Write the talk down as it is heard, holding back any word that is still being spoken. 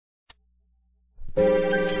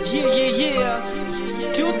Yeah.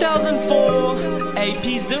 2004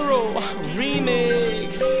 AP0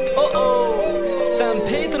 remix. San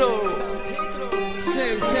Pedro.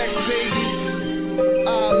 Same text, baby.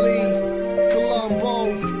 Ali, Colombo,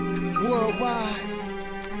 worldwide.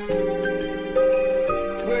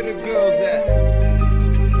 Where the girls at?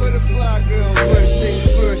 Where the fly girls? First things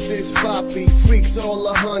first, it's Poppy. Freaks all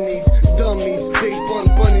the honeys, dummies, big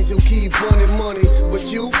bunnies who keep running money. But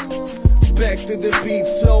you, back to the beat,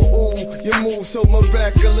 so ooh, you move so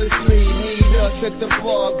miraculously. Need us at the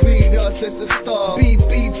bar, greet us as a star. Beep,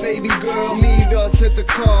 beep, baby girl, meet us at the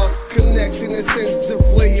car. Connect in a sensitive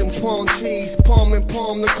way in palm trees. Palm in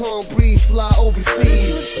palm, the calm breeze, fly overseas.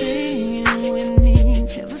 You were staying with me,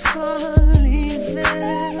 never saw her leaving.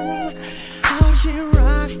 How she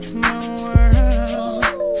rocked my world.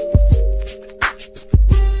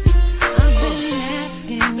 I've been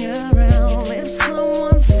asking around if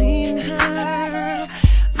someone's seen her.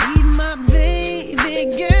 Meet my baby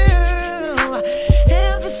girl.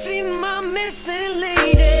 Ever seen my missing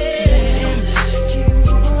lady? She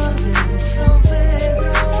was in San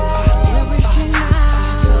Pedro. Where is she now?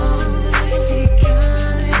 She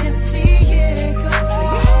got in Diego.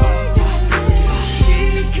 She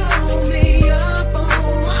called me up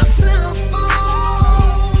on my cell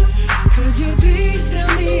phone. Could you please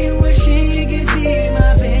tell me where she could be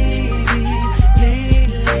my baby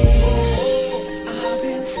lately? I've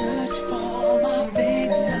been searching for my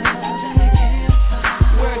baby love that I can't find.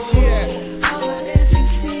 Where she at? Holla if you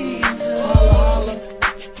see her. Holla,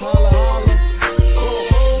 holla, holla, holla.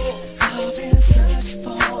 I've been searching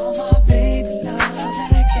for my baby love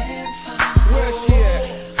that I can't find. Where she at?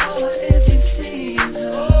 Holla if you see her.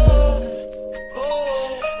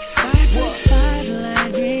 5'5"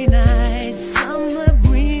 light green eyes, summer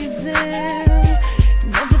breezes.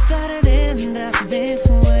 Never thought it'd end up this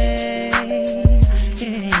way.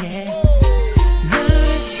 Yeah. Now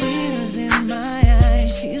there's tears in my eyes.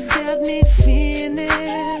 She's got me feeling.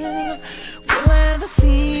 Will I ever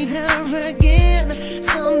see her again?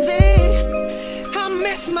 Someday I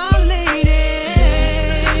miss my lady.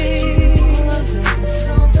 She was in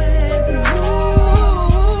San Pedro.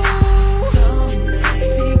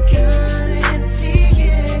 She got in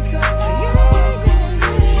Diego.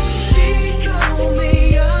 She called me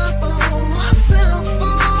up on my cell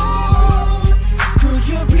phone. Could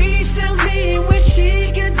you please tell me where she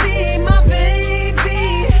could be my baby?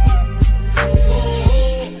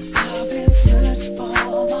 I've been searching for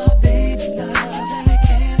my baby love that I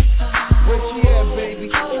can't find. Where she at, baby?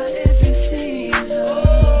 Holla if you see her.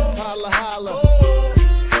 Holla, holla.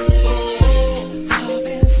 I've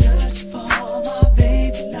been searching for my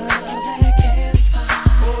baby love that I can't find.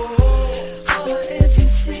 Holla if you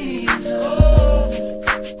see her.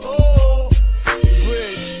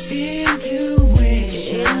 Bridge. Intuition,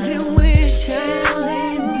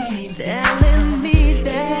 telling me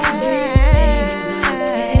that.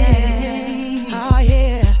 Oh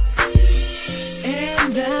yeah.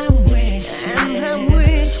 And I'm wishing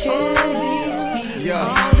Yeah,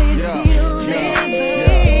 all these yeah, feelings.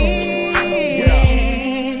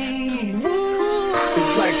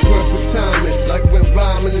 It's like perfect timing, like when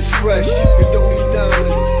rhyming is fresh. You don't need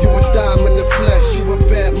diamonds, you a dime in the flesh. You a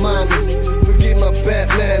bad mommy, forget my bad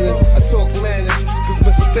manners. I talk Spanish, cause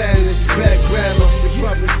my Spanish bad grammar. You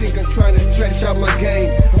probably think I'm trying to stretch out my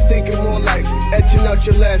game. I'm thinking more like etching out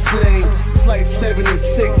your last name. Flight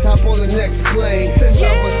 76, hop on the next plane. That's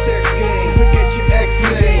how my sex game. Forget